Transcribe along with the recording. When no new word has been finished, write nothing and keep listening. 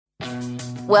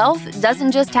Wealth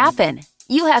doesn't just happen.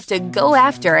 You have to go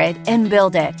after it and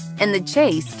build it. And the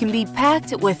chase can be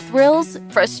packed with thrills,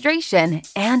 frustration,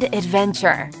 and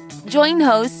adventure. Join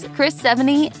hosts Chris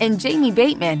Sevigny and Jamie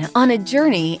Bateman on a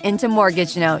journey into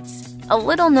mortgage notes, a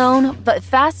little known but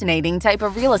fascinating type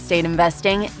of real estate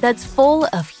investing that's full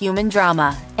of human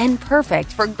drama and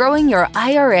perfect for growing your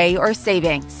IRA or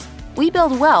savings. We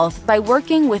build wealth by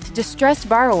working with distressed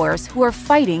borrowers who are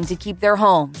fighting to keep their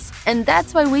homes. And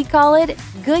that's why we call it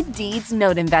Good Deeds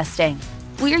Note Investing.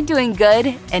 We're doing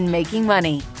good and making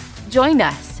money. Join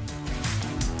us.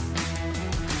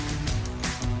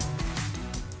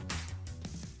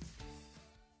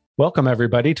 Welcome,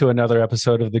 everybody, to another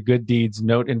episode of the Good Deeds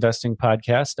Note Investing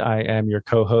Podcast. I am your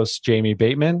co-host, Jamie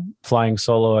Bateman, flying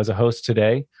solo as a host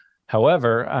today.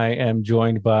 However, I am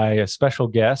joined by a special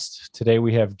guest. Today,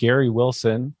 we have Gary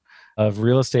Wilson of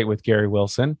Real Estate with Gary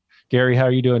Wilson. Gary, how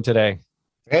are you doing today?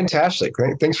 Fantastic.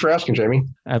 Great. Thanks for asking, Jamie.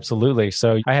 Absolutely.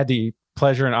 So I had the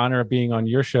pleasure and honor of being on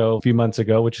your show a few months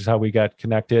ago, which is how we got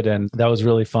connected. And that was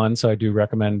really fun. So I do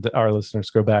recommend our listeners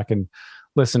go back and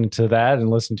listen to that and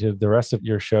listen to the rest of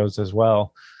your shows as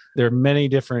well. There are many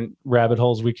different rabbit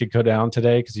holes we could go down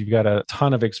today because you've got a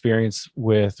ton of experience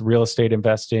with real estate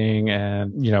investing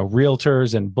and,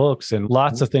 realtors and books and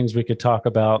lots of things we could talk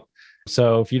about.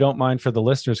 So if you don't mind, for the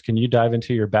listeners, can you dive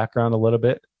into your background a little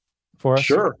bit for us?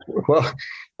 Sure. Well,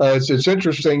 it's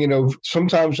interesting.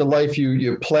 Sometimes in life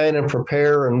you plan and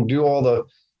prepare and do all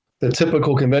the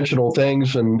typical conventional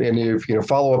things and you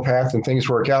follow a path and things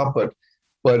work out.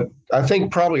 But I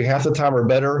think probably half the time or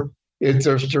better,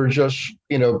 they're just,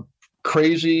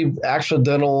 crazy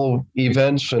accidental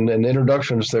events and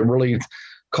introductions that really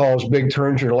cause big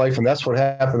turns in your life. And that's what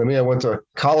happened to me. I went to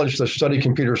college to study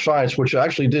computer science, which I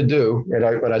actually did do.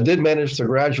 But I did manage to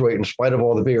graduate in spite of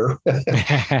all the beer.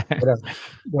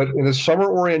 But in the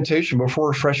summer orientation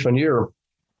before freshman year,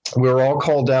 we were all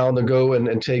called down to go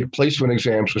and take placement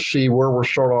exams to see where we'll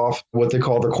start off what they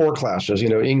call the core classes,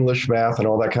 English, math, and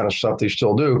all that kind of stuff they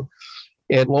still do.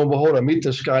 And lo and behold, I meet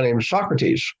this guy named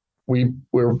Socrates. We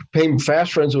became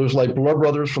fast friends. It was like blood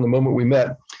brothers from the moment we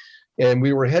met. And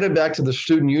we were headed back to the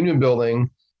student union building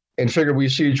and figured we'd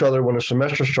see each other when the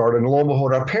semester started. And lo and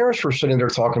behold, our parents were sitting there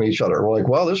talking to each other. We're like,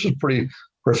 well, this is pretty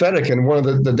prophetic. And one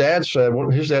of the dads said,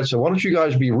 his dad said, why don't you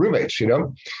guys be roommates,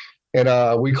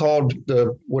 And we called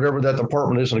whatever that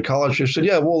department is in college. They said,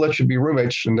 yeah, we'll let you be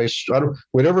roommates. And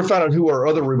we never found out who our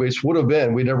other roommates would have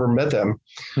been. We never met them.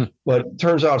 But it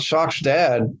turns out Soc's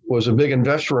dad was a big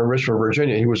investor in Richmond,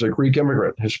 Virginia. He was a Greek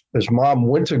immigrant. His mom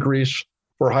went to Greece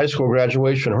for high school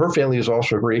graduation. Her family is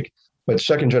also Greek, but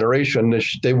second generation.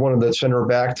 They wanted to send her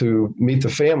back to meet the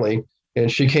family.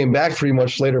 And she came back 3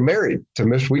 months later married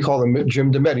to we call him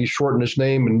Jim DeMette. He shortened his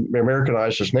name and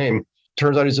Americanized his name.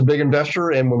 Turns out he's a big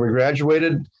investor. And when we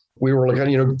graduated, we were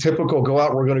like, typical go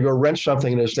out, we're going to go rent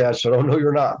something. And his dad said, oh, no,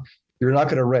 you're not. You're not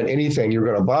going to rent anything. You're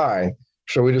going to buy.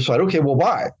 So we decided, okay, we'll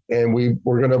buy. And we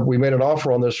made an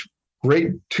offer on this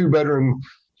great 2-bedroom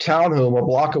townhome a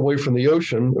block away from the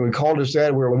ocean. And we called his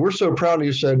dad. We're so proud.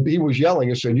 And he was yelling.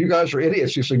 He said, you guys are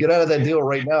idiots. He said, get out of that deal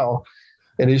right now.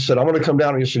 And he said, I'm going to come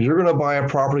down. And he said, you're going to buy a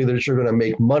property that you're going to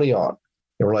make money on.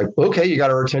 And we're like, okay, you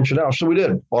got our attention now. So we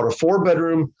did. Bought a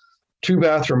 4-bedroom,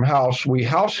 2-bathroom house. We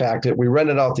house hacked it. We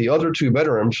rented out the other 2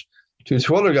 bedrooms to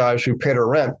 2 other guys who paid our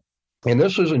rent. And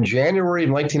this was in January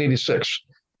 1986.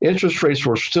 Interest rates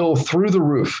were still through the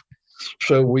roof.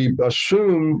 So we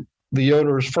assumed the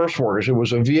owner's first mortgage. It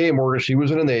was a VA mortgage. He was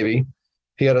in the Navy.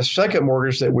 He had a second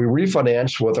mortgage that we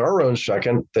refinanced with our own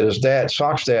second that his dad,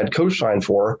 Soc's dad, co-signed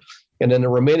for. And then the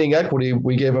remaining equity,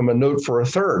 we gave him a note for a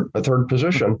third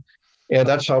position. And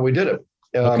that's how we did it.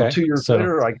 Okay. 2 years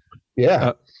later,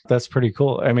 that's pretty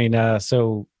cool. I mean,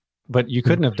 but you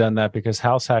couldn't have done that because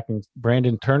house hacking,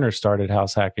 Brandon Turner started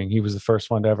house hacking. He was the first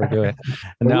one to ever do it.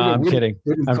 And no, I'm kidding.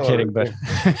 But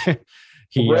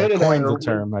he coined the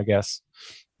term, I guess.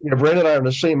 Brandon and I are in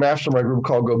the same mastermind group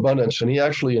called GoBundance, and he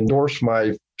actually endorsed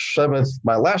my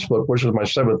last book, which is my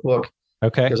 7th book.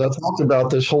 Okay. Because I talked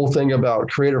about this whole thing about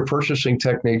creative purchasing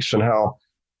techniques and how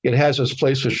it has its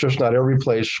place. It's just not every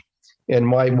place.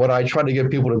 And what I try to get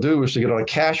people to do is to get on a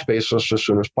cash basis as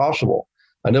soon as possible.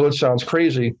 I know it sounds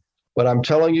crazy, but I'm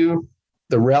telling you,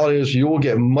 the reality is you will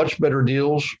get much better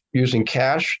deals using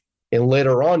cash, and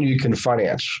later on you can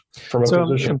finance from a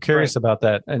position. I'm curious about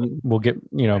that, and we'll get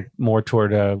more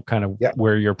toward kind of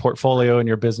where your portfolio and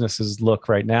your businesses look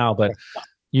right now. But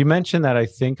you mentioned that, I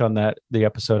think, on the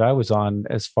episode I was on,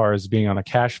 as far as being on a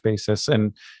cash basis.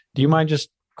 And do you mind just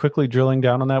quickly drilling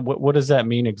down on that? What does that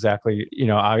mean exactly?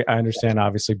 I understand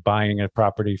obviously buying a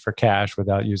property for cash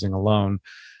without using a loan.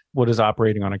 What does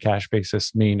operating on a cash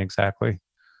basis mean exactly?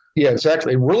 Yeah,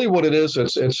 exactly. Really what it is,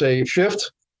 it's a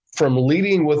shift from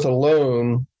leading with a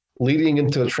loan, leading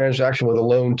into a transaction with a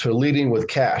loan to leading with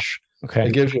cash. Okay.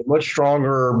 It gives you a much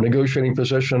stronger negotiating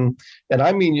position. And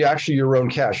I mean, your own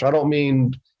cash. I don't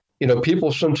mean,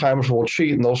 people sometimes will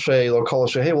cheat and they'll call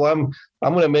and say, hey, well, I'm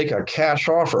going to make a cash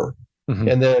offer. Mm-hmm.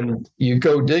 And then you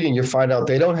go digging, you find out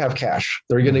they don't have cash.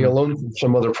 They're getting a loan from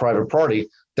some other private party.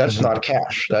 That's not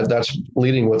cash. That's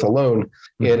leading with a loan.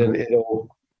 And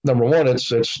it'll, number one,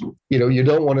 it's you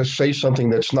don't want to say something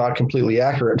that's not completely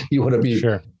accurate. You want to be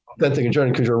authentic and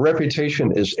genuine because your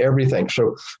reputation is everything.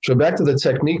 So back to the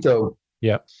technique though.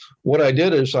 Yeah. What I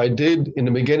did is in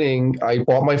the beginning, I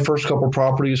bought my first couple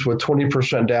properties with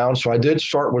 20% down. So I did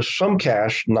start with some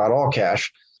cash, not all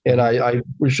cash. And I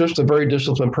was just a very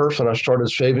disciplined person. I started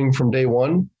saving from day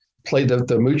one, played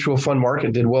the mutual fund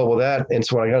market, did well with that. And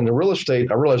so when I got into real estate,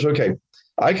 I realized, okay,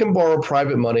 I can borrow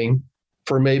private money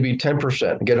for maybe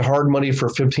 10%, get hard money for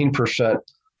 15%,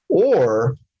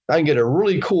 or I can get a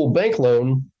really cool bank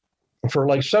loan for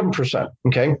like 7%,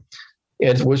 okay?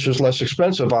 Which is less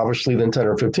expensive, obviously, than 10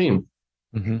 or 15.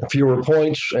 Fewer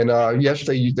points, and yes,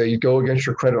 they go against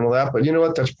your credit and all that, but you know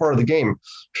what? That's part of the game.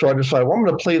 So I decided, well, I'm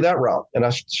going to play that route. And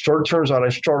turns out I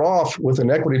start off with an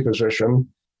equity position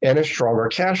and a stronger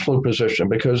cash flow position,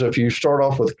 because if you start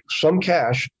off with some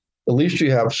cash, at least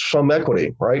you have some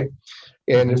equity, right?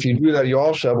 And if you do that, you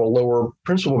also have a lower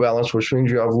principal balance, which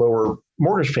means you have lower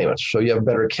mortgage payments. So you have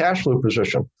better cash flow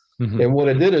position. And what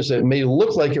it did is it may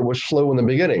look like it was slow in the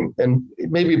beginning. And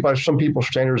maybe by some people's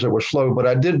standards, it was slow, but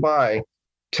I did buy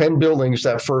 10 buildings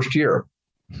that first year.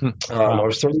 I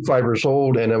was 35 years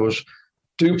old, and it was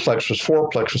duplexes,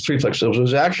 fourplexes, threeplexes. It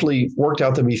was actually worked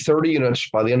out to be 30 units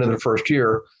by the end of the first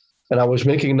year. And I was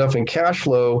making enough in cash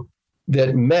flow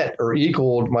that met or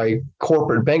equaled my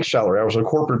corporate bank salary. I was a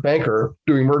corporate banker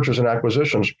doing mergers and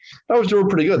acquisitions. I was doing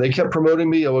pretty good. They kept promoting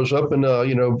me. I was up in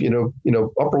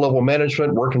upper level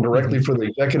management, working directly for the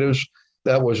executives.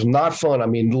 That was not fun. I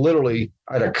mean, literally,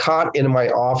 I had a cot in my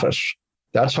office.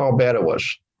 That's how bad it was.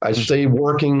 I stayed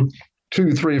working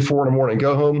 2, 3, 4 in the morning,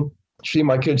 go home, see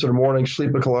my kids in the morning,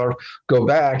 sleep a couple hours, go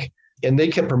back. And they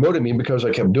kept promoting me because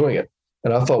I kept doing it.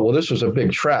 And I thought, well, this was a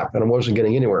big trap, and I wasn't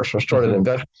getting anywhere. So I started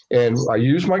investing, and I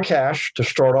used my cash to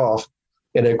start off.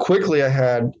 And then quickly I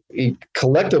had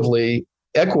collectively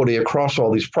equity across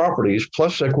all these properties,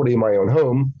 plus equity in my own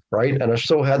home, right? And I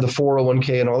still had the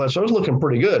 401k and all that. So I was looking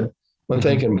pretty good. I'm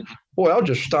thinking, boy, I'll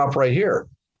just stop right here.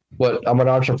 But I'm an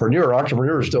entrepreneur.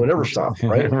 Entrepreneurs don't ever stop,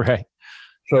 right? Right.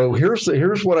 So here's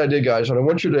what I did, guys. And I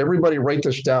want everybody write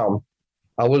this down.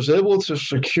 I was able to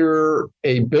secure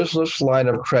a business line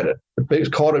of credit. It's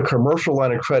called a commercial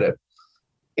line of credit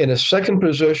in a second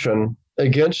position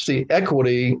against the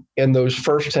equity in those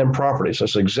first 10 properties.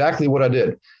 That's exactly what I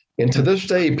did. And to this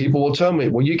day, people will tell me,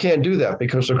 well, you can't do that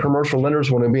because the commercial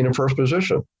lenders want to be in first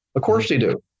position. Of course they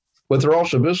do, but they're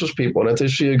also business people. And if they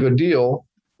see a good deal,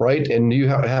 right, and you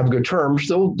have good terms,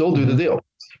 they'll do the deal.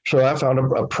 So I found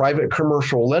a private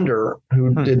commercial lender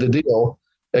who did the deal,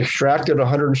 extracted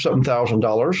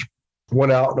 $107,000,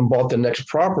 went out and bought the next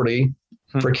property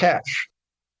for cash.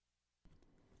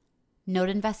 Note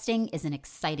investing is an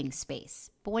exciting space,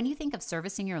 but when you think of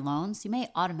servicing your loans, you may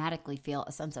automatically feel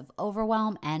a sense of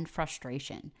overwhelm and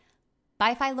frustration.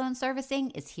 BiFi Loan Servicing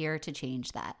is here to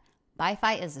change that.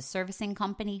 BiFi is a servicing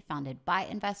company founded by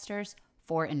investors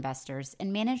for investors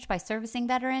and managed by servicing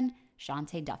veteran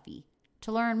Shante Duffy.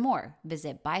 To learn more,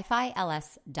 visit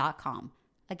bifils.com.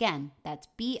 Again, that's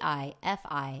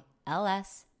bifils.com.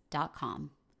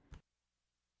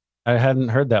 I hadn't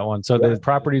heard that one. So the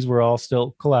properties were all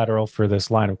still collateral for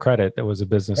this line of credit. That was a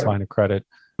business line of credit.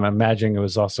 I'm imagining it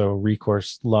was also a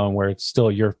recourse loan where it's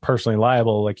still you're personally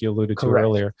liable, like you alluded to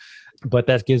earlier. But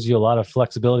that gives you a lot of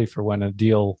flexibility for when a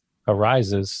deal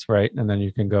arises, right? And then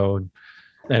you can go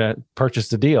and purchase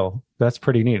the deal. That's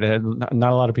pretty neat. Not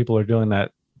a lot of people are doing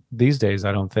that these days,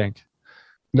 I don't think.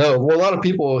 No, well, a lot of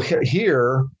people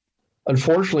hear,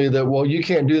 unfortunately, that, well, you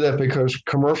can't do that because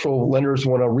commercial lenders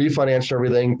want to refinance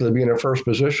everything to be in a first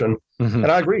position.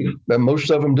 And I agree that most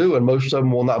of them do, and most of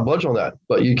them will not budge on that.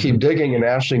 But you keep digging and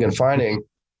asking and finding.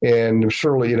 And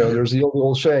surely, there's the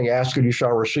old saying, ask and you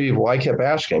shall receive. Well, I kept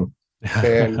asking.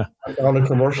 And I found a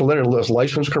commercial lender, a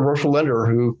licensed commercial lender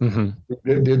who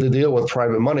did the deal with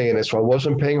private money. And so I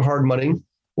wasn't paying hard money,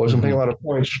 wasn't paying a lot of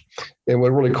points. And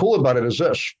what's really cool about it is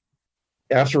this.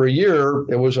 After a year,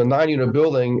 it was a 9-unit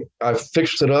building. I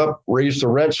fixed it up, raised the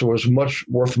rent, so it was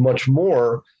worth much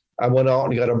more. I went out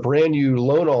and got a brand new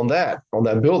loan on that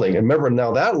building. And remember,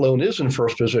 now that loan is in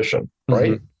first position,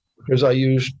 right? Because I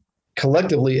used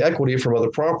collectively equity from other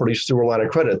properties through a line of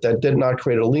credit that did not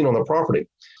create a lien on the property.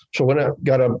 So when I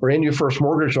got a brand new first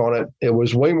mortgage on it, it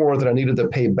was way more than I needed to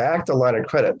pay back the line of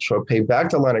credit. So I paid back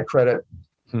the line of credit,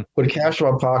 put cash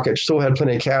in my pocket, still had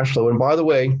plenty of cash flow. And by the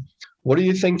way, what do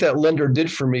you think that lender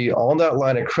did for me on that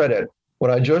line of credit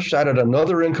when I just added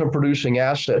another income producing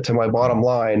asset to my bottom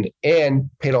line and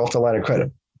paid off the line of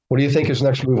credit? What do you think his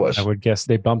next move was? I would guess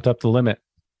they bumped up the limit.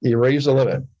 He raised the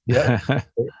limit. Yeah.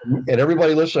 And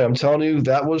everybody listening, I'm telling you,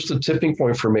 that was the tipping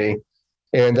point for me.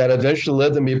 And that eventually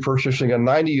led to me purchasing a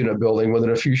 90-unit building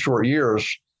within a few short years.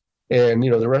 And,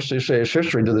 the rest they say is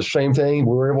history. Did the same thing.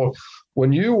 We were able,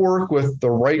 when you work with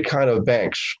the right kind of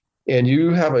banks and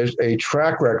you have a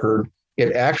track record,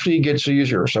 it actually gets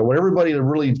easier. So when everybody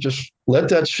really just let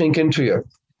that sink into you,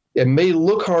 it may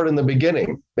look hard in the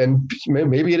beginning, and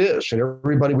maybe it is. And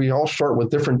everybody, we all start with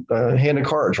different hand of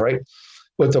cards, right?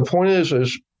 But the point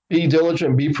is be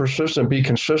diligent, be persistent, be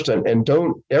consistent, and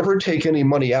don't ever take any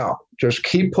money out. Just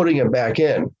keep putting it back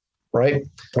in, right?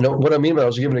 And what I mean by that, I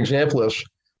was giving an example is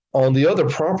on the other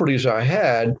properties I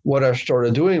had, what I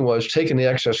started doing was taking the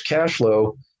excess cash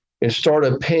flow and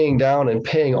started paying down and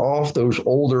paying off those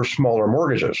older, smaller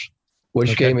mortgages,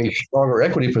 which gave me stronger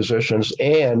equity positions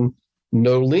and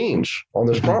no liens on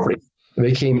this property. It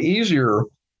became easier.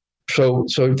 So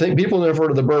people have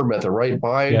heard of the BRRRR method, right?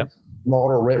 Buy,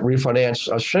 model, rent,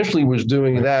 refinance. I essentially was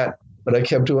doing that, but I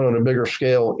kept doing it on a bigger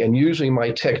scale and using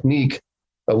my technique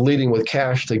of leading with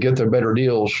cash to get the better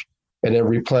deals and then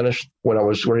replenish when I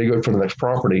was ready to go for the next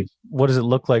property. What does it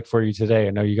look like for you today?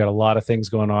 I know you got a lot of things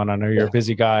going on. I know you're a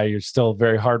busy guy. You're still a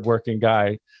very hardworking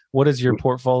guy. What does your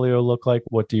portfolio look like?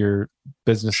 What do your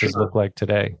businesses look like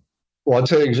today? Well, I'll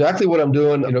tell you exactly what I'm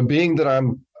doing. Being that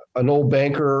I'm an old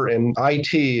banker in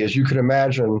IT, as you can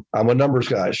imagine, I'm a numbers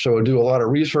guy. So I do a lot of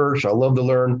research. I love to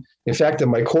learn. In fact, in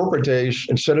my corporate days,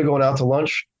 instead of going out to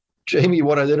lunch, Jamie,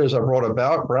 what I did is I brought a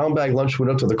brown bag lunch,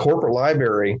 went up to the corporate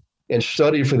library and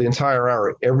studied for the entire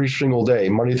hour every single day,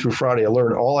 Monday through Friday. I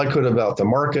learned all I could about the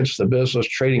markets, the business,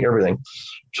 trading, everything.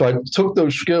 So I took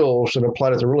those skills and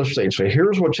applied it to real estate. So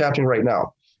here's what's happening right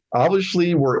now.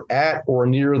 Obviously, we're at or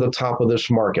near the top of this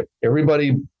market.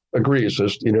 Everybody agrees.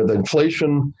 The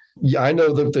inflation, I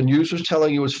know that the news is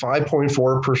telling you it's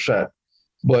 5.4%,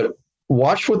 but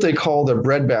watch what they call the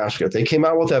breadbasket. They came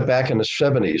out with that back in the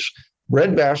 70s.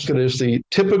 Breadbasket is the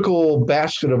typical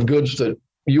basket of goods that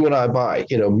you and I buy,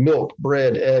 milk,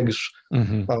 bread, eggs,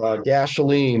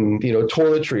 gasoline,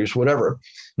 toiletries, whatever.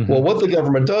 Well, what the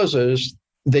government does is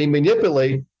they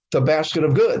manipulate the basket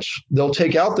of goods. They'll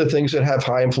take out the things that have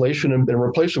high inflation and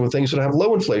replace it with things that have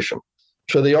low inflation.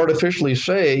 So they artificially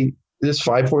say it's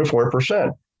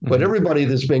 5.4%. But everybody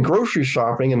that's been grocery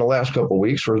shopping in the last couple of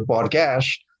weeks or has bought gas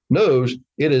knows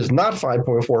it is not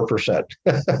 5.4%.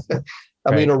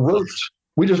 I mean, a roast,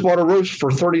 we just bought a roast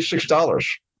for $36.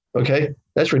 Okay,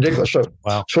 that's ridiculous. So,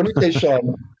 so in any case,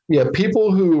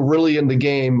 people who really in the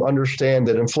game understand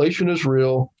that inflation is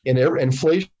real and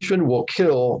inflation will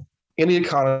kill any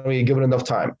economy given enough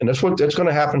time. And that's going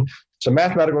to happen. It's a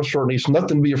mathematical certainty. It's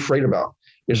nothing to be afraid about.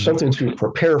 It's something to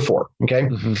prepare for. Okay.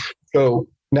 So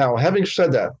now, having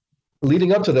said that,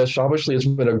 leading up to this, obviously, it's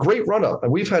been a great run up.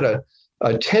 And we've had a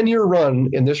 10-year run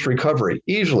in this recovery,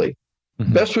 easily.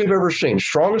 Best we've ever seen.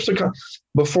 Strongest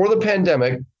before the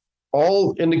pandemic.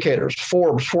 All indicators,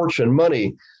 Forbes, Fortune,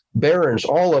 Money, Barron's,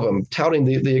 all of them touting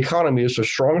the economy is the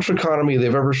strongest economy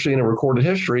they've ever seen in recorded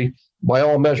history by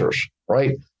all measures,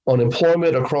 right?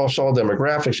 Unemployment across all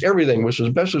demographics, everything was as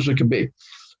best as it could be.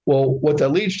 Well, what that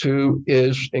leads to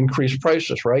is increased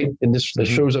prices, right? And this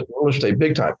shows up in real estate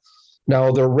big time. Now,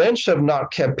 the rents have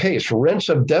not kept pace. Rents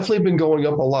have definitely been going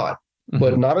up a lot,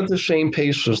 but not at the same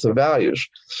pace as the values.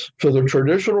 So the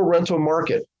traditional rental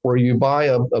market, where you buy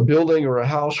a building or a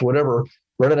house, whatever,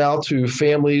 rent it out to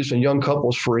families and young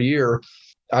couples for a year,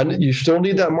 and you still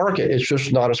need that market. It's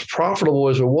just not as profitable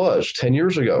as it was 10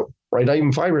 years ago, right? Not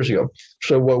even 5 years ago.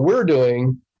 So what we're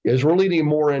doing is we're leading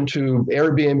more into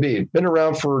Airbnb. Been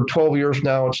around for 12 years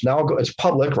now. It's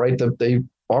public, right? They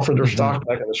offered their stock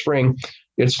back in the spring.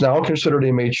 It's now considered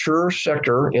a mature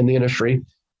sector in the industry.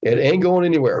 It ain't going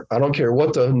anywhere. I don't care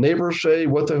what the neighbors say,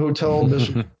 what the hotel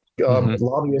business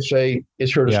lobbyists say,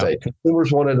 it's here to stay.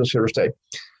 Consumers want it, it's here to stay.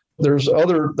 There's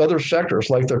other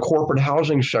sectors like the corporate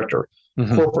housing sector.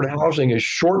 Corporate housing is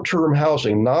short-term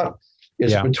housing,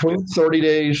 it's between 30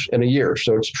 days and a year.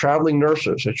 So it's traveling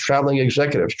nurses, it's traveling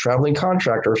executives, traveling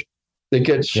contractors that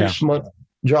get 6-month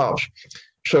jobs.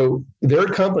 So there are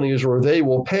companies where they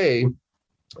will pay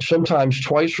sometimes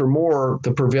twice or more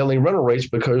the prevailing rental rates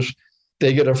because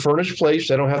they get a furnished place.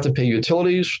 They don't have to pay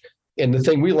utilities. And the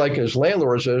thing we like as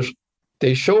landlords is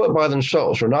they show it by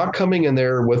themselves. They're not coming in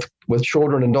there with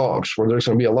children and dogs where there's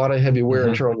going to be a lot of heavy wear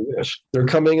and tear on this. They're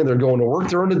coming and they're going to work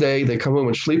during the day. They come home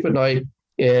and sleep at night,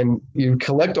 and you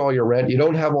collect all your rent. You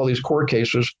don't have all these court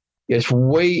cases. It's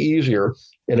way easier,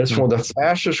 and it's one of the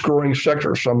fastest growing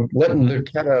sectors. So I'm letting the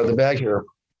cat out of the bag here.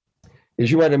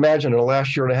 As you might imagine, in the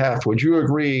last year and a half, would you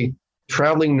agree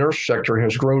traveling nurse sector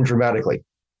has grown dramatically?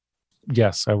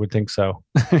 Yes, I would think so.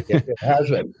 It has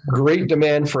been. Great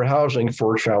demand for housing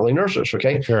for traveling nurses,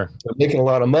 okay? Sure. They're making a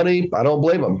lot of money. I don't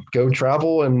blame them. Go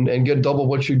travel and get double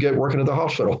what you get working at the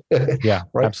hospital. Yeah,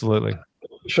 right? Absolutely.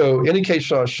 So in any case,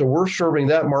 so we're serving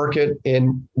that market.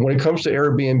 And when it comes to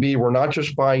Airbnb, we're not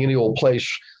just buying any old place.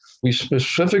 We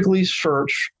specifically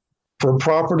search for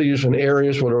properties in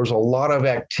areas where there's a lot of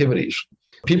activities.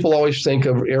 People always think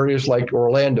of areas like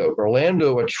Orlando.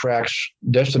 Orlando attracts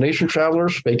destination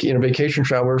travelers, vacation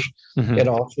travelers, and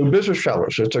also business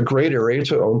travelers. It's a great area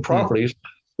to own properties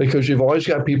because you've always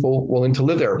got people willing to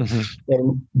live there.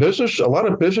 And a lot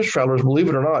of business travelers, believe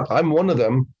it or not, I'm one of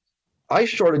them. I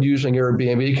started using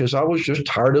Airbnb because I was just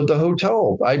tired of the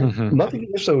hotel. Nothing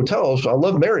against the hotels. I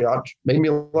love Marriott, made me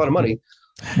a lot of money.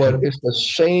 But it's the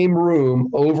same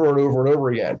room over and over and over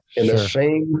again, and the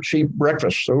same cheap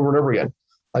breakfast over and over again.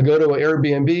 I go to an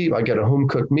Airbnb, I get a home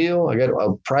cooked meal, I get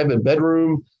a private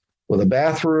bedroom with a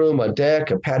bathroom, a deck,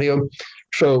 a patio.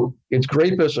 So it's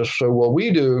great business. So what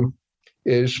we do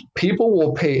is people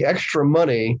will pay extra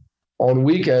money on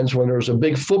weekends when there's a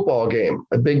big football game,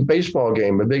 a big baseball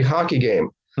game, a big hockey game,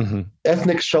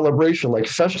 ethnic celebration like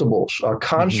festivals, a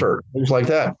concert, things like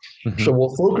that. So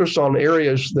we'll focus on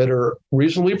areas that are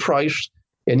reasonably priced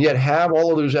and yet have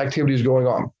all of those activities going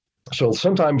on. So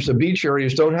sometimes the beach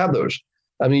areas don't have those.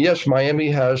 I mean, yes, Miami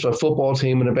has a football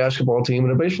team and a basketball team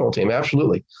and a baseball team.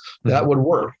 Absolutely. That would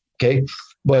work. Okay.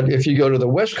 But if you go to the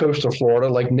west coast of Florida,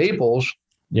 like Naples,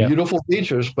 beautiful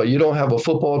beaches, but you don't have a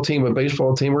football team, a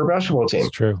baseball team, or a basketball team. It's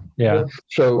true. Yeah.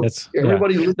 So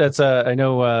everybody. That's I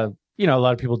know, a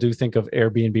lot of people do think of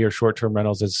Airbnb or short-term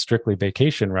rentals as strictly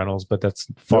vacation rentals, but that's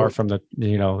far from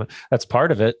that's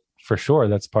part of it for sure.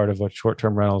 That's part of what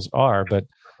short-term rentals are, but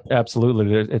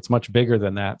absolutely, it's much bigger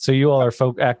than that. So you all are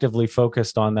actively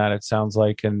focused on that, it sounds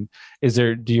like. And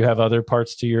do you have other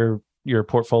parts to your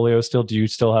portfolio still? Do you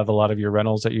still have a lot of your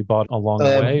rentals that you bought along the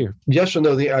way? Yes and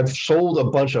no. I've sold a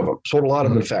bunch of them, sold a lot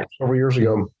of them, in fact, several years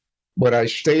ago. But I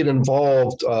stayed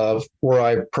involved where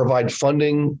I provide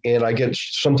funding, and I get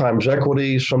sometimes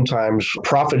equity, sometimes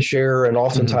profit share, and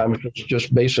oftentimes it's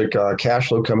just basic cash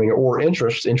flow coming or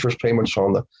interest payments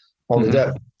on the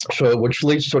debt. So, which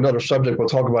leads to another subject we'll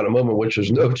talk about in a moment, which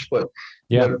is notes. But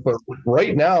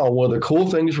right now, one of the cool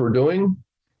things we're doing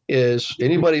is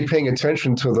anybody paying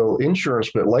attention to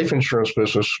the life insurance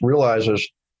business realizes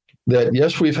that,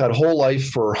 yes, we've had whole life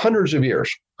for hundreds of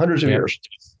years.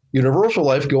 Universal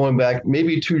life going back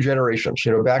maybe 2 generations,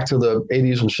 back to the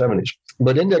 80s and 70s.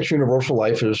 But index universal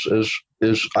life is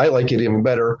I like it even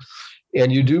better.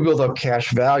 And you do build up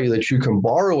cash value that you can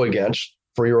borrow against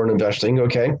for your own investing,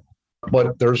 okay?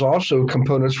 But there's also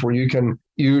components where you can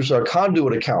use a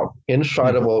conduit account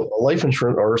inside of a life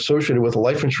insurance or associated with a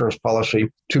life insurance policy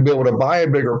to be able to buy a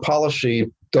bigger policy,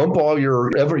 dump all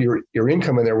your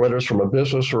income in there, whether it's from a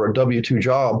business or a W-2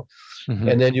 job,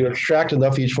 and then you extract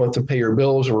enough each month to pay your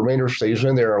bills. The remainder stays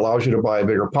in there, allows you to buy a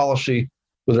bigger policy,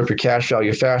 build up your cash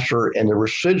value faster, and the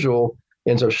residual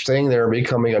ends up staying there and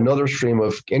becoming another stream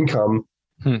of income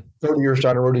 30 years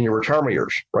down the road in your retirement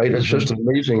years, right? It's just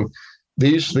amazing.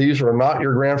 These are not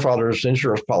your grandfather's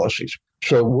insurance policies.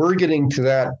 So we're getting into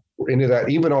that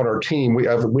even on our team. We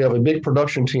have a big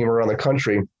production team around the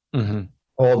country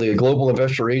called the Global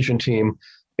Investor Agent Team.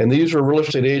 And these are real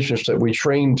estate agents that we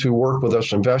train to work with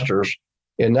us investors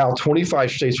in now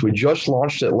 25 states. We just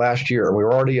launched it last year, and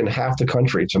we're already in half the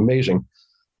country. It's amazing.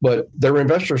 But they're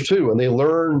investors too, and they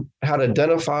learn how to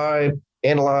identify,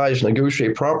 analyze,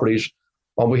 negotiate properties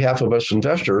on behalf of us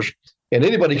investors. And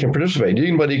anybody can participate.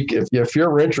 Anybody, if you're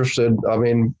ever interested, I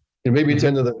mean, maybe at the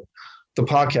end of the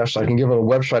podcast, I can give them a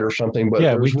website or something. But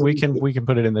yeah, we can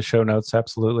put it in the show notes.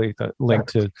 Absolutely, the link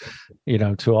to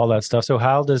to all that stuff. So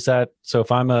how does that? So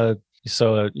if I'm a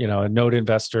note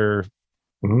investor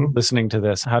listening to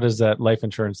this, how does that life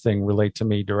insurance thing relate to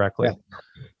me directly? Yeah.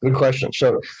 Good question.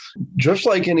 So just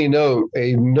like any note,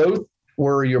 a note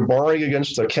where you're borrowing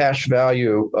against the cash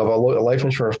value of a life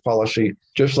insurance policy,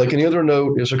 just like any other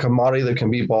note, is a commodity that can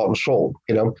be bought and sold.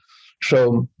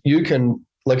 So you can.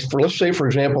 Let's say, for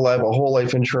example, I have a whole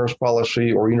life insurance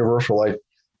policy or universal life,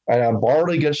 and I borrowed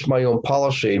against my own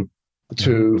policy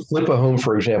to flip a home,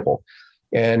 for example,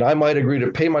 and I might agree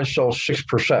to pay myself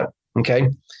 6%, okay?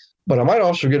 But I might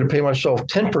also get to pay myself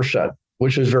 10%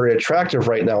 which is very attractive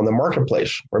right now in the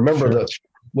marketplace. Remember that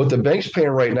what the bank's paying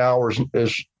right now is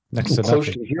next to close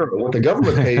nothing. to zero. What the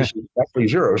government pays is actually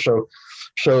zero.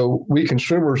 So we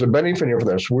consumers are benefiting from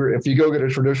this. If you go get a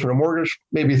traditional mortgage,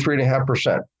 maybe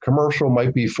 3.5%. Commercial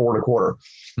might be 4.25%.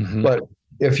 Mm-hmm. But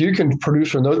if you can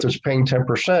produce a note that's paying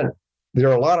 10%, there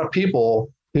are a lot of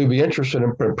people who'd be interested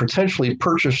in potentially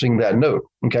purchasing that note.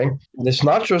 Okay, and it's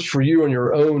not just for you and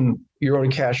your own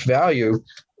cash value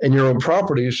and your own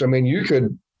properties. I mean, you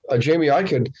could, Jamie, I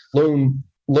could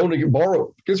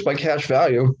borrow against my cash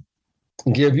value,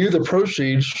 give you the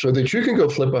proceeds so that you can go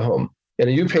flip a home,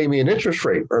 and you pay me an interest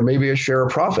rate or maybe a share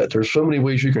of profit. There's so many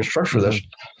ways you can structure this.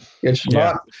 It's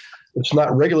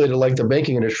not regulated like the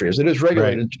banking industry is. It is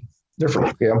regulated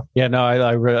different. Yeah. No,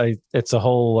 I it's a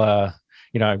whole.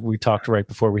 We talked right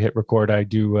before we hit record. I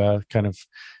do kind of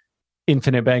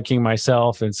infinite banking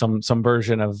myself and some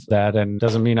version of that, and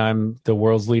doesn't mean I'm the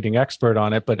world's leading expert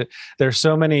on it, but there's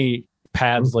so many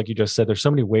paths, like you just said. There's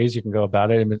so many ways you can go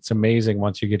about it, and it's amazing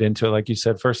once you get into it. Like you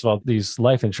said, first of all, these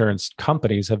life insurance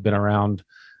companies have been around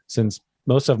since,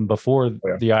 most of them before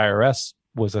the IRS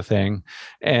was a thing,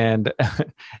 and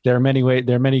there are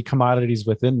many commodities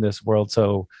within this world.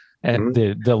 So, and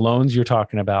the loans you're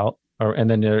talking about, and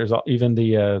then there's even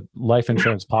the life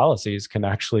insurance policies can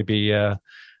actually be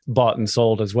bought and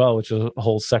sold as well, which is a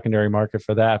whole secondary market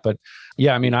for that. But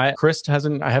yeah, I mean, I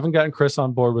haven't gotten Chris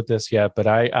on board with this yet, but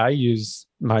I use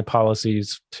my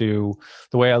policies the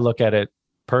way I look at it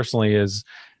personally is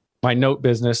my note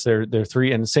business. There are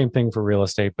three, and the same thing for real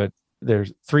estate, but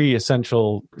there's three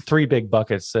big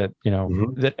buckets that,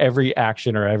 that every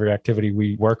action or every activity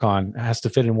we work on has to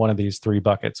fit in one of these three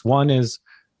buckets. One is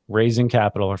raising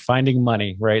capital or finding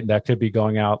money, right? That could be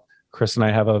going out. Chris and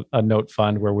I have a note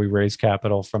fund where we raise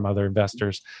capital from other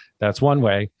investors. That's one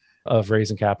way of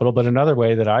raising capital. But another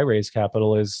way that I raise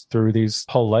capital is through these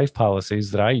whole life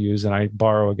policies that I use, and I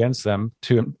borrow against them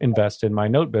to invest in my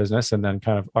note business and then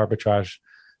kind of arbitrage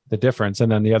the difference. And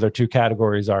then the other two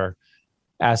categories are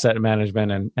asset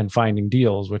management and finding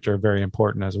deals, which are very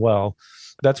important as well.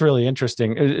 That's really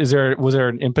interesting. Was there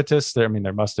an impetus there? I mean,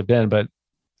 there must have been, but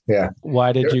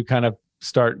why did you kind of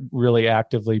start really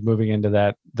actively moving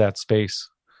into that space?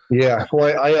 Yeah.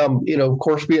 Well, I of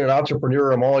course, being an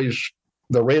entrepreneur,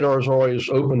 the radar is always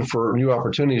open for new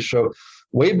opportunities. So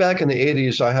way back in the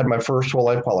 80s, I had my first whole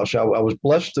life policy. I was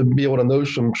blessed to be able to know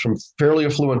some fairly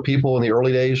affluent people in the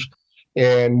early days.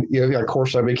 And of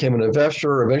course, I became an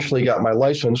investor, eventually got my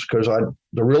license because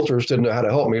the realtors didn't know how to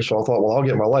help me. So I thought, well, I'll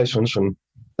get my license. And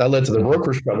that led to the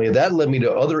brokerage company. That led me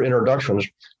to other introductions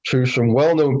to some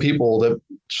well-known people that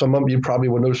some of you probably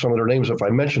would know some of their names if I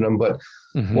mention them. But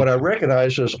what I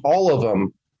recognized is all of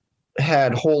them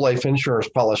had whole life insurance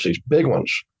policies, big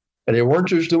ones. And they weren't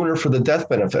just doing it for the death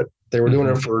benefit. They were doing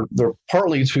it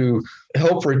partly to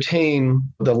help retain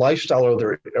the lifestyle of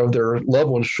their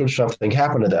loved ones should something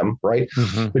happen to them, right?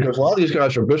 Because a lot of these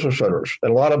guys are business owners,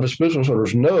 and a lot of us business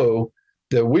owners know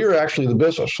that we're actually the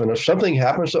business. And if something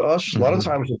happens to us, a lot of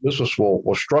times the business will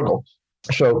struggle.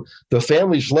 So the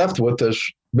family's left with this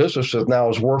business that now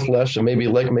is worth less and maybe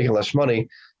making less money,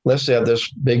 unless they have this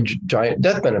big giant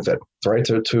death benefit, right?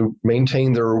 To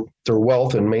maintain their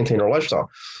wealth and maintain their lifestyle.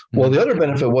 Well, the other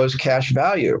benefit was cash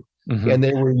value. And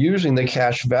they were using the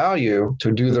cash value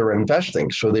to do their investing.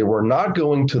 So they were not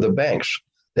going to the banks.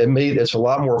 It's a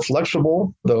lot more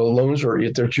flexible. The loans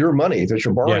it's your money that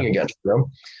you're borrowing against them.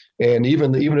 And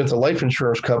even if the life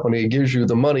insurance company gives you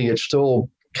the money, it's still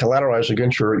collateralized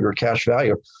against your cash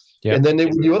value. Yep. And then they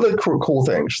would do other cool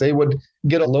things. They would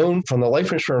get a loan from the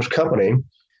life insurance company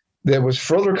that was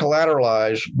further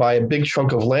collateralized by a big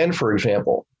chunk of land, for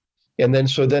example. And then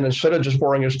instead of just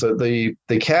borrowing us the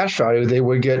cash value, they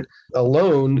would get a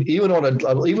loan, even on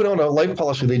a life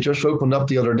policy they just opened up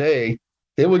the other day.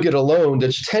 They would get a loan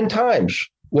that's 10 times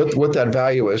what that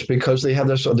value is because they have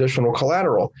this additional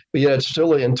collateral. But yet it's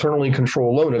still an internally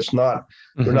controlled loan. It's not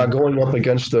they're not going up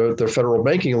against the federal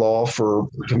banking law for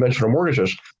conventional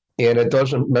mortgages, and it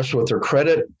doesn't mess with their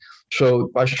credit. So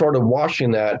I started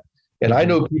watching that. And I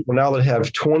know people now that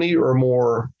have 20 or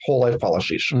more whole life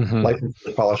policies, life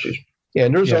insurance policies.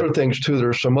 And there's other things too.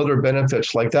 There's some other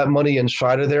benefits like that money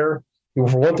inside of there.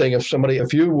 For one thing,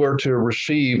 if you were to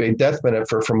receive a death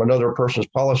benefit from another person's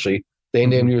policy, they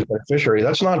name you as beneficiary.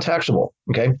 That's non-taxable.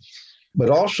 Okay. But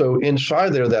also inside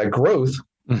there, that growth,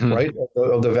 right,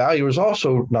 of the value is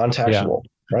also non-taxable.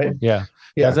 Right. Yeah.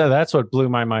 That's what blew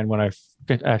my mind when I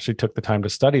actually took the time to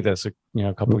study this, a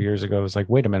couple of years ago. It was like,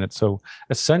 wait a minute. So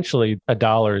essentially a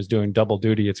dollar is doing double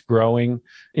duty. It's growing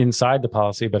inside the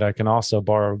policy, but I can also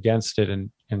borrow against it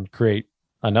and create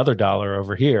another dollar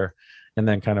over here and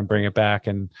then kind of bring it back.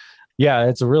 And Yeah,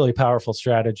 it's a really powerful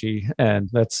strategy. And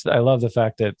I love the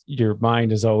fact that your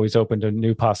mind is always open to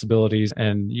new possibilities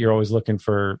and you're always looking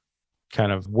for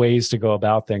kind of ways to go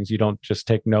about things. You don't just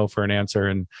take no for an answer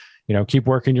and, keep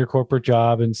working your corporate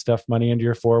job and stuff money into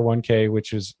your 401k,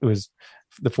 which was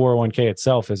the 401k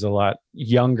itself is a lot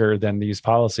younger than these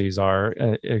policies are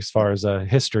as far as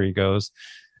history goes.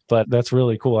 But that's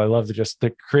really cool. I love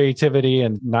the creativity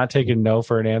and not taking no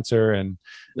for an answer. And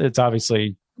it's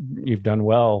obviously you've done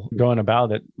well going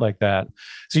about it like that.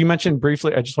 So you mentioned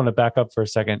briefly, I just want to back up for a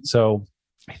second. So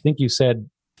I think you said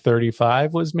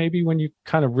 35 was maybe when you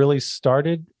kind of really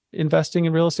started investing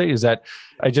in real estate.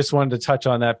 I just wanted to touch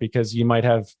on that because you might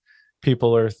have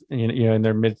people are, in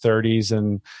their mid 30s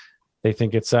and they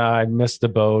think it's, I missed the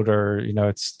boat or,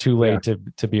 it's too late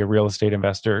to be a real estate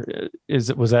investor.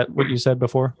 Was that what you said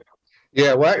before?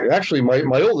 Yeah, well, actually,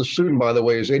 my oldest student, by the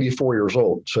way, is 84 years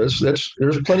old. So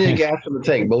there's plenty of gas in the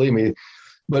tank, believe me.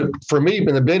 But for me,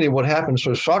 in the beginning, what happened,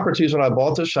 so Socrates and I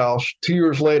bought this house. 2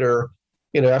 years later,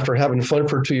 after having fun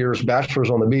for 2 years, bachelors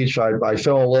on the beach, I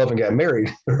fell in love and got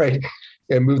married, right?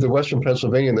 And moved to Western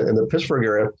Pennsylvania in the Pittsburgh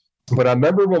area. But I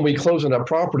remember when we closed on that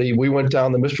property, we went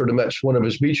down to Mr. DeMett's, one of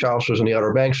his beach houses in the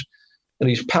Outer Banks, and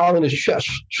he's pounding his chest,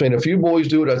 saying, if you boys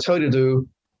do what I tell you to do,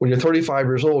 when you're 35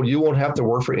 years old, you won't have to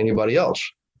work for anybody else.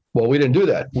 Well, we didn't do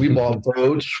that. We bought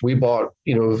boats, we bought,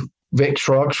 Vic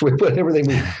trucks, we put everything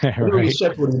we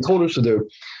said what he told us to do.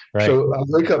 Right. So I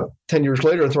wake up 10 years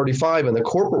later, 35, in the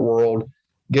corporate world,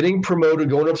 getting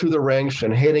promoted, going up through the ranks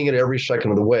and hating it every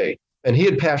second of the way. And he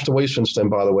had passed away since then,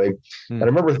 by the way. And I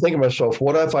remember thinking to myself,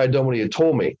 what if I had done what he had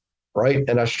told me, right?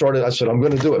 And I said, I'm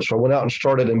going to do it. So I went out and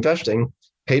started investing,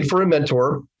 paid for a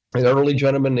mentor, an elderly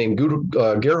gentleman named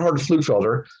Gerhard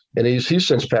Flugfelder, and he's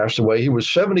since passed away. He was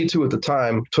 72 at the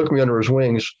time, took me under his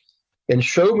wings and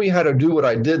showed me how to do what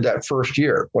I did that first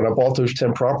year when I bought those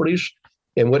 10 properties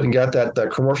and went and got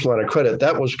that commercial line of credit.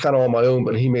 That was kind of on my own,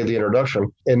 but he made the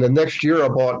introduction. And the next year I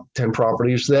bought 10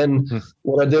 properties. Then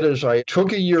what I did is I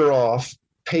took a year off,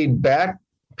 paid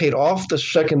off the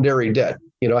secondary debt.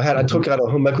 I took out a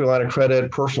home equity line of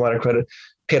credit, personal line of credit,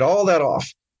 paid all that off.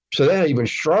 So they had even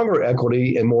stronger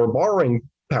equity and more borrowing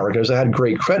power because I had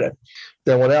great credit.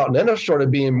 Then went out and then I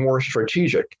started being more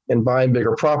strategic and buying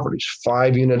bigger properties,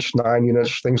 5 units, 9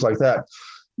 units, things like that.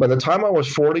 By the time I was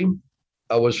 40,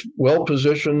 I was well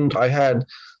positioned. I had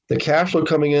the cash flow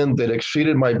coming in that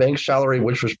exceeded my bank salary,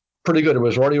 which was pretty good. It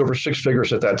was already over 6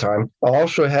 figures at that time. I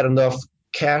also had enough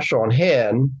cash on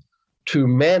hand to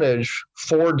manage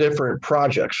 4 different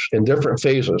projects in different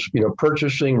phases,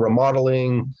 purchasing,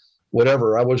 remodeling,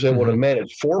 whatever. I was able to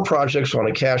manage 4 projects on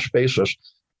a cash basis.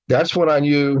 That's when I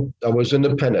knew I was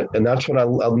independent. And that's when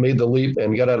I made the leap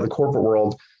and got out of the corporate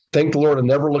world. Thank the Lord, I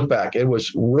never looked back. It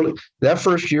was really, that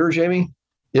first year, Jamie,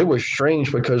 it was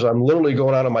strange because I'm literally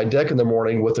going out on my deck in the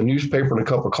morning with a newspaper and a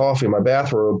cup of coffee in my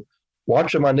bathrobe,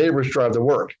 watching my neighbors drive to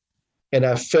work. And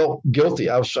I felt guilty.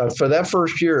 For that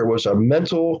first year, it was a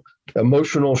mental,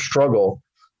 emotional struggle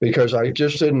because I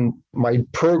just didn't, my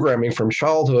programming from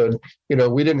childhood,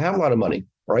 we didn't have a lot of money,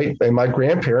 right? And my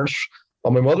grandparents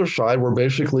on my mother's side were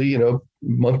basically,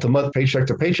 month to month, paycheck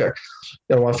to paycheck.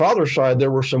 And on my father's side,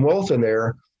 there was some wealth in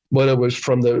there, but it was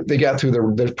they got through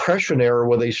the Depression era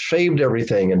where they saved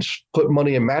everything and put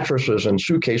money in mattresses and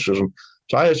suitcases. And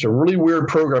so I had some really weird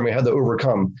programming I had to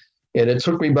overcome. And it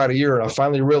took me about a year and I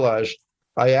finally realized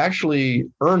I actually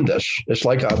earned this. It's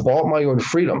like I bought my own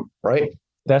freedom, right?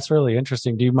 That's really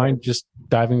interesting. Do you mind just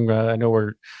diving, I know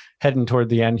we're heading toward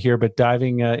the end here, but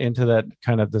diving into that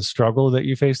kind of the struggle that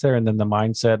you faced there and then the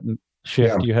mindset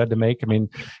shift you had to make? I mean,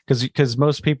 because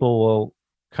most people will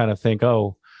kind of think,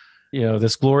 oh,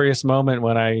 this glorious moment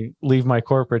when I leave my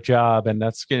corporate job and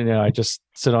that's, I just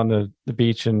sit on the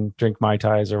beach and drink Mai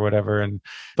Tais or whatever.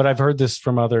 But I've heard this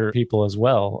from other people as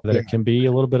well, that it can be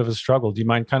a little bit of a struggle. Do you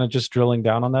mind kind of just drilling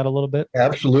down on that a little bit?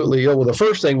 Absolutely. Well, the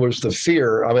first thing was the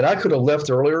fear. I mean, I could have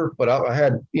left earlier, but I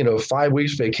had, 5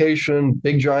 weeks vacation,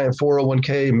 big giant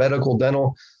 401k, medical,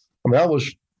 dental. I mean, I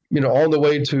was, on the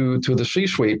way to the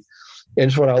C-suite. And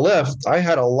so when I left, I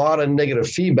had a lot of negative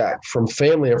feedback from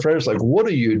family and friends, like, what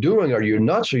are you doing? Are you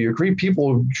nuts? Are you crazy?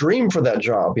 People dream for that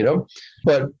job,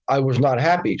 but I was not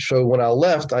happy. So when I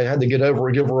left, I had to get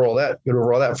over all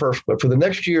that first. But for the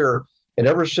next year, and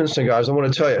ever since then, guys, I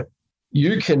want to tell you,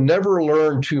 you can never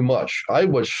learn too much. I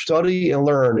would study and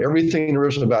learn everything there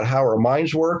is about how our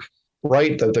minds work,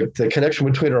 right? The connection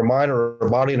between our mind, our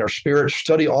body, and our spirit,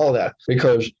 study all of that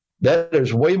because that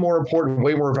is way more important,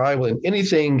 way more valuable than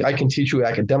anything I can teach you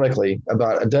academically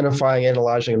about identifying,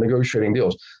 analyzing, and negotiating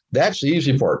deals. That's the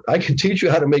easy part. I can teach you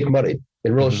how to make money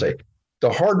in real estate. The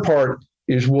hard part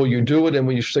is will you do it and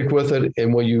will you stick with it?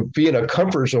 And will you be in a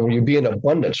comfort zone? Will you be in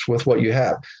abundance with what you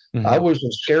have? Mm-hmm. I was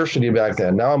in scarcity back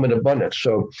then. Now I'm in abundance.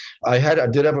 So I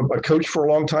did have a coach for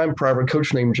a long time, private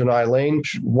coach named Janai Lane,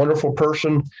 wonderful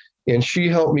person. And she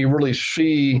helped me really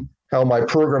see how my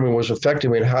programming was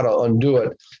affecting me and how to undo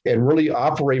it and really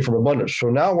operate from abundance. So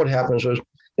now what happens is,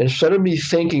 instead of me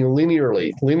thinking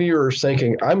linearly, linear is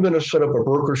thinking, I'm going to set up a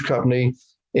brokerage company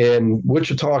in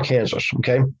Wichita, Kansas.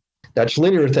 Okay. That's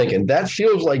linear thinking. That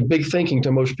feels like big thinking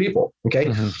to most people. Okay.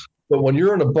 Mm-hmm. But when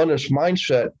you're in abundance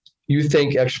mindset, you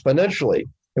think exponentially.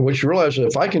 And what you realize is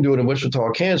if I can do it in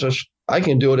Wichita, Kansas, I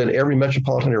can do it in every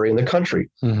metropolitan area in the country.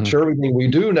 Mm-hmm. So everything we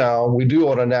do now, we do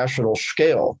on a national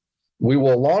scale. We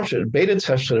will launch it, beta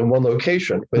test it in one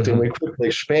location, but then we quickly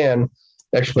expand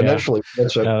exponentially.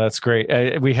 Yeah. That's great.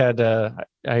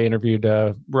 I interviewed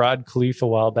Rod Khleif a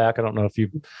while back. I don't know if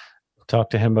you've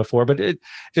talked to him before, but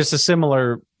just a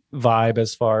similar vibe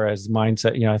as far as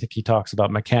mindset. I think he talks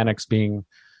about mechanics being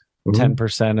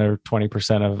 10% or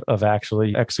 20% of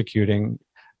actually executing,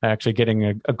 actually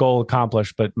getting a goal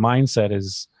accomplished, but mindset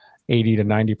is 80 to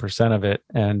 90% of it,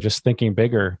 and just thinking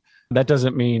bigger. That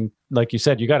doesn't mean, like you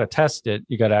said, you got to test it.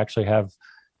 You got to actually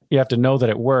you have to know that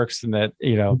it works and that,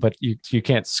 but you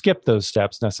can't skip those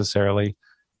steps necessarily.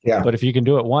 Yeah. But if you can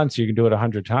do it once, you can do it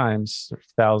 100 times,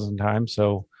 1,000 times.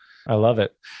 So I love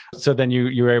it. So then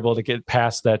you were able to get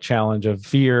past that challenge of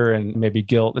fear and maybe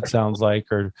guilt, it sounds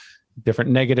like, or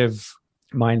different negative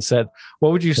mindset.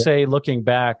 What would you say, looking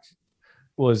back,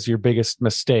 was your biggest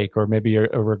mistake or maybe a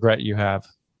regret you have?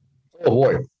 Oh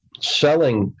boy,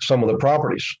 selling some of the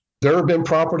properties. There have been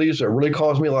properties that really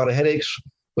caused me a lot of headaches.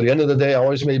 But at the end of the day, I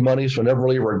always made money, so I never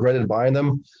really regretted buying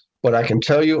them. But I can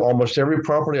tell you, almost every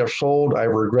property I've sold, I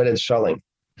regretted selling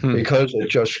because it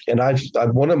just, and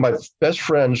one of my best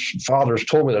friend's fathers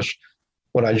told me this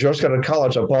when I just got out of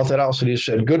college. I bought that house and he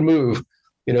said, good move.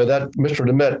 That Mr.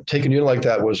 DeMett taking you like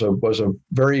that was a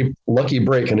very lucky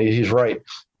break. And he's right.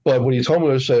 But what he told me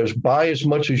was, says, buy as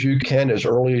much as you can as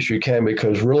early as you can,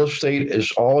 because real estate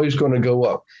is always going to go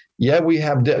up. Yeah, we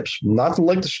have dips, nothing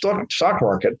like the stock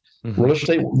market. Mm-hmm. Real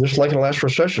estate, just like in the last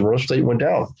recession, real estate went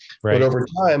down. Right. But over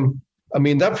time,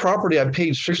 that property I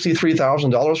paid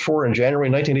 $63,000 for in January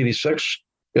 1986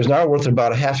 is now worth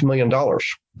about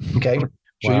 $500,000. Okay.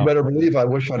 So you better believe I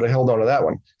wish I'd have held on to that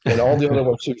one and all the other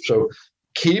ones too. So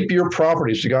keep your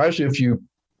properties. So guys, if you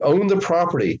own the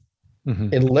property,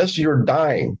 unless you're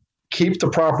dying, keep the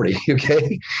property.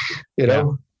 Okay.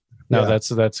 No,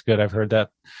 that's good. I've heard that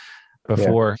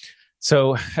before. Yeah.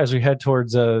 So as we head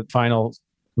towards a final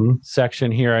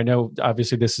section here, I know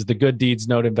obviously this is the Good Deeds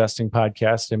Note Investing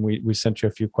podcast, and we sent you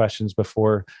a few questions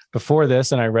before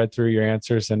this, and I read through your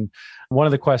answers. And one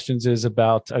of the questions is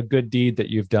about a good deed that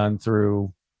you've done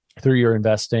through your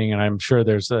investing, and I'm sure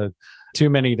there's too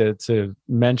many to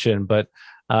mention, but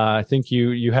I think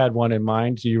you had one in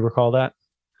mind. Do you recall that?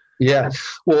 Yeah.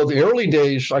 Well, the early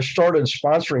days, I started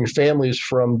sponsoring families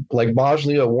from like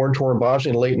Bosnia, war-torn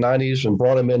Bosnia in the late 90s, and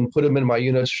brought them in, put them in my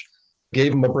units,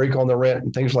 gave them a break on the rent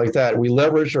and things like that. We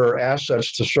leveraged our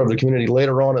assets to serve the community.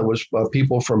 Later on, it was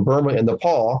people from Burma and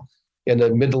Nepal in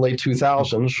the mid to late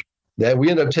 2000s that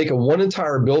we ended up taking one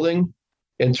entire building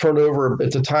and turned over,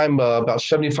 at the time, about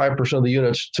 75% of the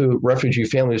units to refugee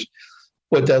families.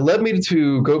 But that led me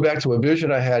to go back to a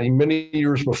vision I had many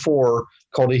years before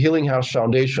called the Healing House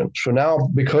Foundation. So now,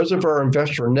 because of our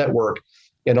investor network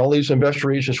and all these investor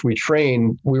agents we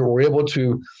train, we were able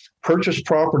to purchase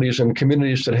properties in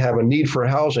communities that have a need for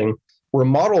housing,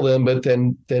 remodel them, but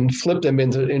then flip them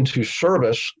into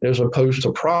service as opposed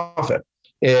to profit.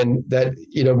 And that,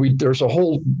 there's a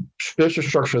whole business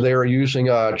structure there using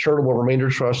charitable remainder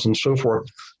trust and so forth.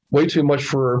 Way too much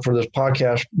for this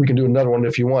podcast. We can do another one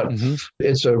if you want. Mm-hmm.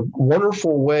 It's a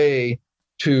wonderful way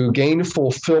to gain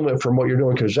fulfillment from what you're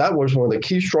doing, because that was one of the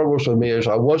key struggles with me, is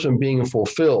I wasn't being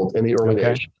fulfilled in the early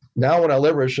days. Now when I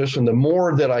leverage this, and the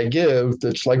more that I give,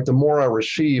 it's like the more I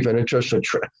receive, and it's just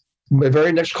my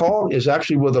very next call is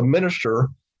actually with a minister,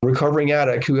 recovering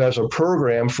addict, who has a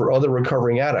program for other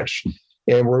recovering addicts.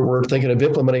 And we're thinking of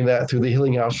implementing that through the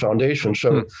Healing House Foundation.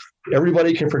 So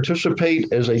everybody can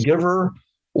participate as a giver,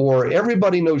 or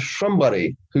everybody knows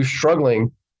somebody who's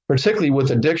struggling, particularly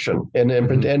with addiction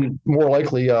and more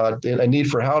likely a need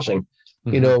for housing.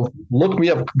 Mm-hmm. Look me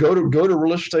up. Go to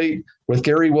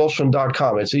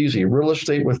realestatewithgarywilson.com. It's easy.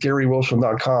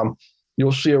 realestatewithgarywilson.com.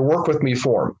 You'll see a work with me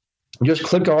form. Just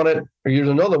click on it. Or there's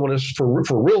another one is for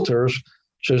realtors.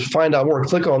 Says find out more.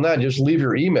 Click on that. Just leave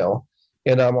your email,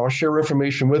 and I'll share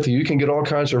information with you. You can get all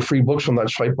kinds of free books on that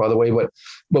site, by the way.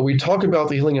 But we talk about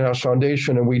the Healing House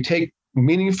Foundation, and we take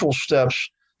meaningful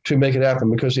steps to make it happen,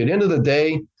 because at the end of the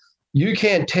day, you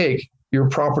can't take your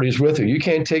properties with you. You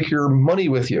can't take your money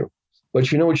with you.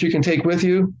 But you know what you can take with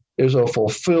you is a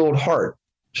fulfilled heart.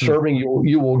 Serving,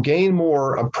 you will gain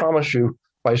more, I promise you,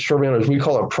 by serving others. We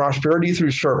call it prosperity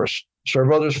through service.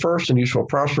 Serve others first, and you shall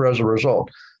prosper as a result.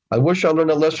 I wish I learned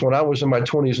that lesson when I was in my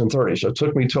 20s and 30s. It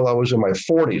took me till I was in my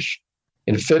 40s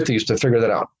and 50s to figure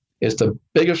that out. It's the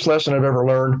biggest lesson I've ever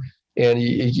learned. And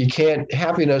you can't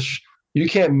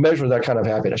measure that kind of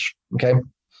happiness. Okay.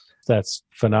 That's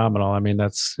phenomenal. I mean,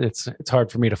 it's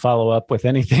hard for me to follow up with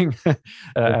anything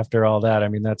after all that. I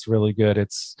mean, that's really good.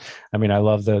 I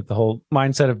love the whole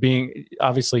mindset of being,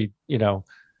 obviously,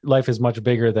 life is much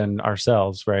bigger than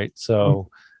ourselves, right? So,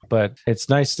 but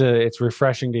it's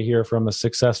refreshing to hear from a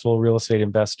successful real estate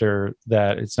investor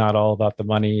that it's not all about the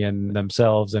money and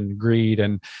themselves and greed.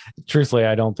 And truthfully,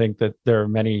 I don't think that there are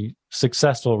many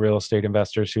successful real estate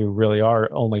investors who really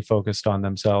are only focused on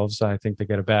themselves. I think they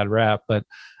get a bad rap, but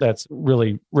that's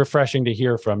really refreshing to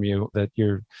hear from you, that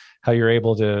how you're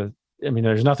able to,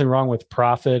 there's nothing wrong with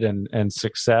profit and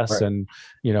success, right,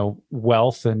 and,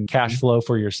 wealth and cash flow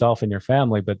for yourself and your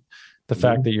family. But the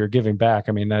fact that you're giving back,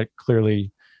 that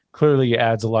clearly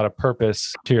adds a lot of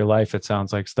purpose to your life, it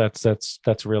sounds like. So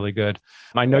that's really good.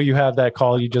 I know you have that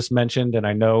call you just mentioned, and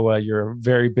I know you're a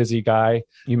very busy guy.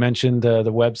 You mentioned the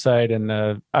website,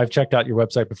 and I've checked out your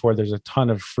website before. There's a ton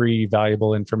of free,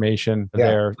 valuable information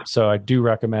there. So I do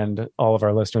recommend all of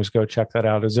our listeners go check that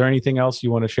out. Is there anything else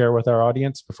you want to share with our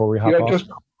audience before we hop off?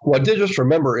 I did just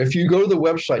remember, if you go to the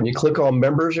website and you click on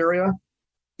members area,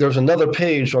 there's another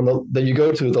page that you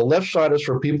go to. The left side is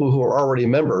for people who are already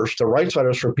members. The right side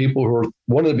is for people who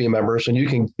want to be members, and you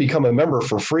can become a member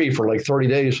for free for like 30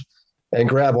 days and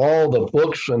grab all the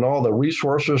books and all the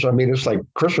resources. It's like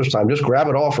Christmas time. Just grab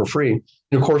it all for free.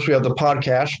 And of course, we have the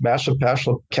podcast, Massive Cash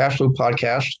Flow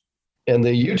Podcast, and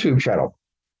the YouTube channel,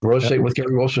 Real Estate with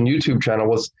Gary Wilson YouTube channel,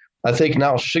 with I think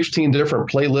now 16 different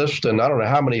playlists and I don't know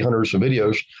how many hundreds of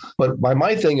videos. But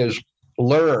my thing is,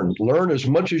 learn as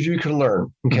much as you can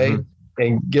learn, okay?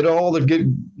 And get all the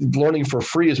good learning for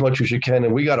free as much as you can,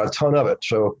 and we got a ton of it.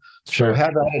 So have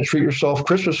that and treat yourself.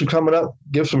 Christmas is coming up.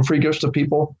 Give some free gifts to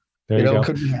people. There you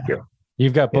go.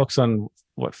 You've got books on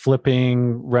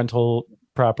flipping, rental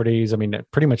properties.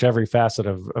 Pretty much every facet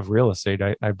of real estate,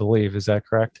 I believe. Is that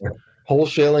correct? Yeah.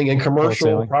 Wholesaling and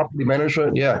commercial property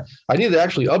management. Yeah, I need to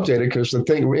actually update it because the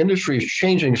industry is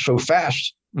changing so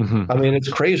fast. It's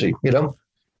crazy,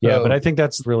 Yeah, but I think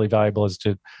that's really valuable, is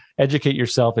to educate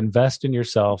yourself, invest in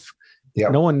yourself.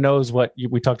 Yep. No one knows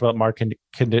we talked about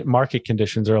market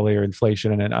conditions earlier,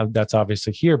 inflation, and that's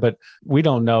obviously here, but we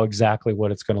don't know exactly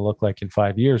what it's going to look like in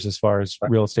 5 years as far as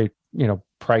real estate,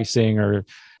 pricing or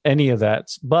any of that.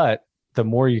 But the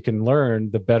more you can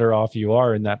learn, the better off you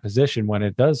are in that position when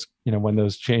it does, when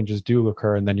those changes do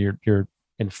occur, and then you're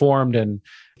informed and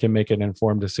can make an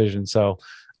informed decision. So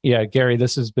yeah, Gary,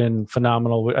 this has been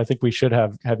phenomenal. I think we should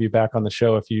have you back on the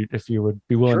show if you would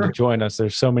be willing to join us.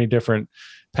 There's so many different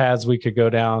paths we could go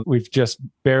down. We've just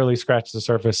barely scratched the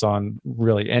surface on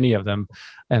really any of them.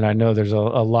 And I know there's a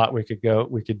lot we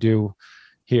could do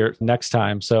here next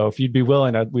time. So if you'd be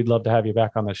willing, we'd love to have you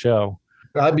back on the show.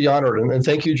 I'd be honored. And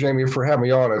thank you, Jamie, for having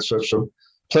me on. It's a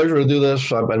pleasure to do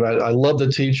this. I love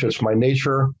to teach. It's my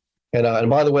nature. And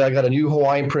by the way, I got a new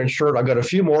Hawaiian print shirt. I got a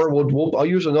few more. I'll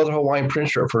use another Hawaiian print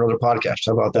shirt for another podcast.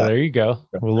 How about that? There you go.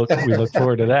 We look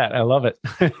forward to that. I love it.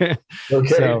 Okay.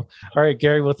 So, all right,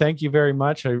 Gary. Well, thank you very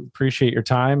much. I appreciate your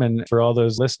time. And for all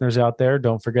those listeners out there,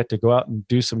 don't forget to go out and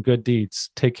do some good deeds.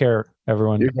 Take care,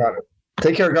 everyone. You got it.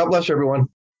 Take care. God bless everyone.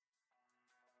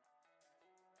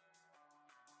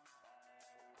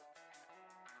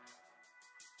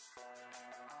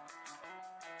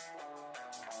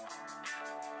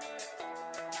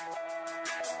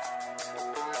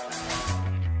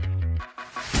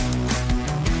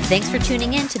 Thanks for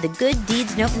tuning in to the Good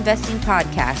Deeds Note Investing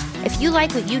podcast. If you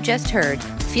like what you just heard,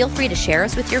 feel free to share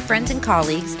us with your friends and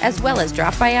colleagues, as well as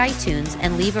drop by iTunes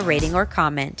and leave a rating or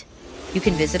comment. You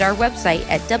can visit our website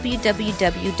at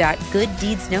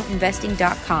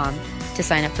www.gooddeedsnoteinvesting.com to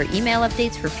sign up for email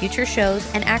updates for future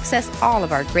shows and access all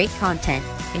of our great content,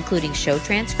 including show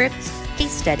transcripts,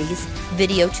 case studies,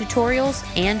 video tutorials,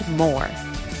 and more.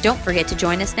 Don't forget to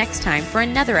join us next time for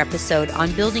another episode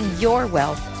on building your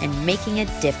wealth and making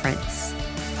a difference.